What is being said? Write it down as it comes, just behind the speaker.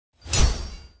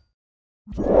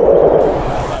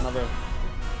About another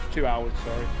 2 hours,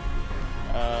 sorry.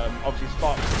 Obviously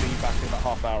Sparks will be back in about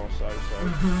half hour or so.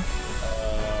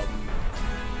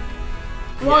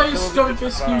 Why is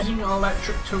Stunfisk using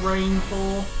electric terrain for?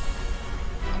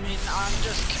 I mean, I'm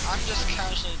just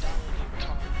casually downloading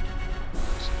card.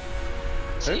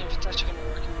 See if it's actually gonna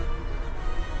work.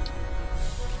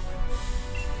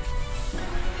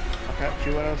 Okay,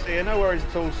 you want to see it? No worries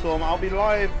at all, Storm. I'll be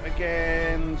live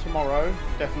again tomorrow,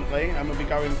 definitely, and we'll be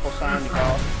going for Sandy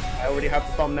Card. I already have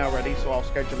the thumbnail ready, so I'll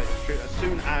schedule it as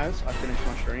soon as I finish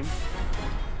my stream.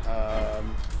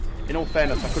 In all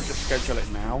fairness, I could just schedule it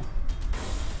now.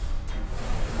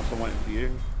 I'm waiting for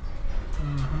you.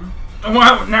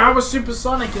 Well, now we're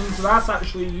supersonicing, so that's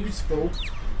actually useful.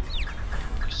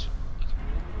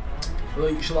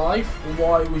 Leech life.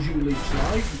 Why would you leech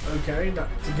life? Okay, that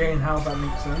again, how that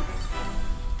makes sense.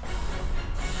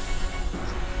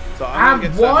 So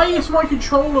and why is my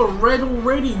controller red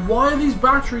already? Why are these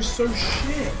batteries so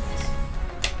shit?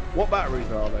 What batteries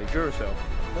are they? Duracell?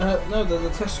 No, they're the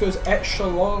Tesco's extra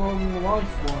long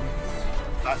life ones.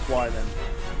 That's why then.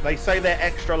 They say they're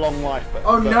extra long life, but...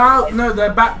 Oh, no,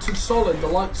 they're back to solid. The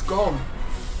light's gone.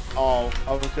 Oh,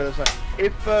 I was going to say,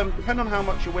 if depending on how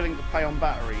much you're willing to pay on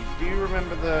batteries, do you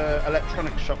remember the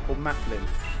electronics shop called Matlin?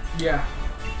 Yeah.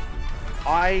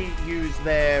 I use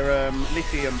their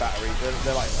lithium batteries.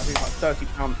 They're like, I think like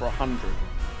 £30 for 100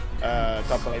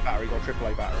 AA batteries or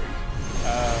AAA batteries.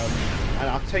 And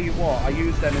I'll tell you what, I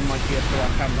use them in my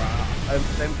DSLR camera.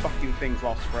 Them fucking things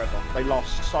last forever. They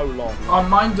last so long. Oh,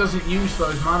 mine doesn't use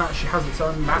those. Mine actually has its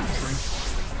own battery.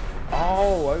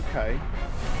 Oh, okay.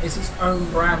 It's its own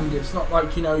brand. It's not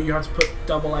like, you know, you have to put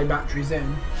AA batteries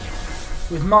in.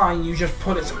 With mine, you just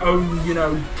put its own, you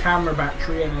know, camera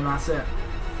battery in and that's it.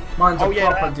 Mine's a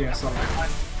proper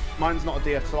DSLR. Mine's not a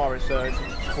DSLR, it's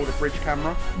called a bridge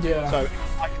camera. Yeah. So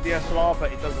it's like a DSLR,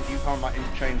 but it doesn't, you can't like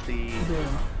interchange the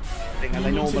thing. And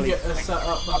they normally get a set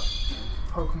up that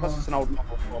Pokemon. Plus it's an old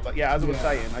model, but yeah, as I was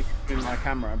saying, I use my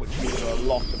camera, which uses a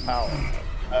lot of power.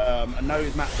 And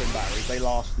those Matlin batteries, they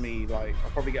last me like,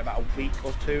 I'll probably get about a week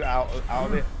or two out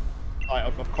of it, like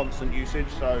of constant usage.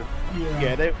 So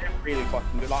yeah, they're really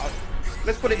fucking good. Like,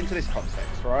 let's put it into this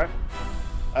context, right?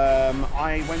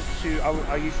 I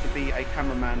used to be a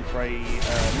cameraman for a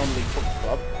non-league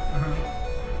football club,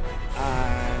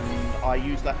 and I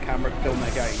used that camera to film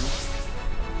their games.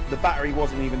 The battery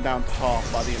wasn't even down to half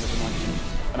by the end of the night,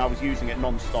 and I was using it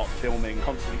non-stop,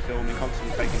 constantly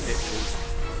taking pictures.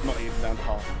 Not even down to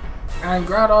half. And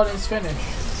Groudon is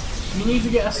finished. You need to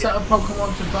get a set of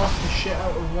Pokemon to buff the shit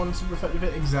out of one super effective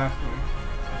hit. Exactly.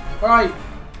 Right,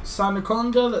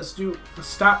 Sandaconda, let's do the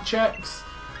stat checks.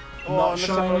 Not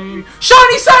shiny.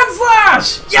 Shiny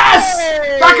Sandslash! Yes!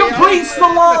 Hey! That completes the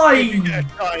line!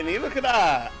 Shiny, look at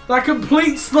that! That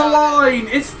completes the line!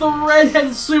 It's the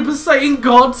redhead Super Saiyan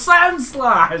God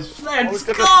Sandslash! Let's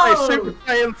go!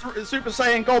 Super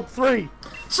Saiyan God 3!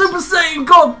 Super Saiyan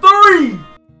God 3!